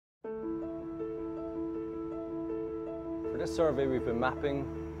this survey we've been mapping,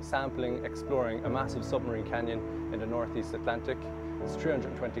 sampling, exploring a massive submarine canyon in the northeast Atlantic. It's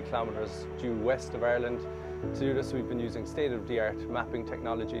 320 kilometres due west of Ireland. To do this we've been using state-of-the-art mapping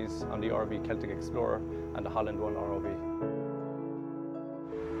technologies on the ROV Celtic Explorer and the Holland I ROV.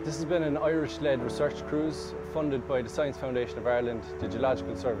 This has been an Irish-led research cruise funded by the Science Foundation of Ireland, the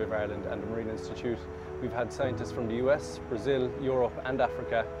Geological Survey of Ireland and the Marine Institute. We've had scientists from the US, Brazil, Europe and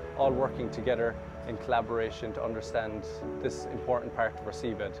Africa all working together in collaboration to understand this important part of our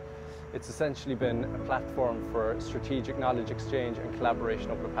seabed. It's essentially been a platform for strategic knowledge exchange and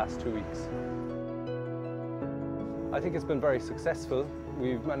collaboration over the past 2 weeks. I think it's been very successful.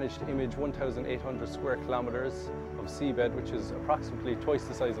 We've managed to image 1,800 square kilometres of seabed, which is approximately twice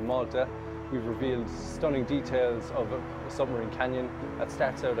the size of Malta. We've revealed stunning details of a submarine canyon that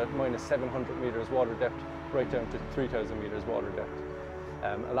starts out at -700 metres water depth right down to 3,000 metres water depth.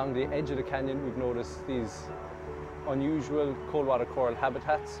 Along the edge of the canyon we've noticed these unusual cold water coral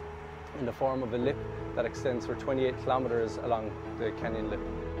habitats in the form of a lip that extends for 28 kilometres along the canyon lip.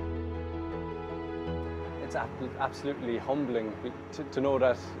 It's absolutely humbling to know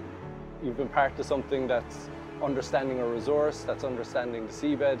that you've been part of something that's understanding a resource, that's understanding the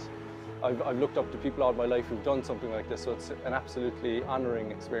seabed. I've looked up to people all my life who've done something like this, so it's an absolutely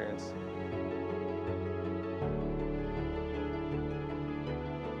honouring experience.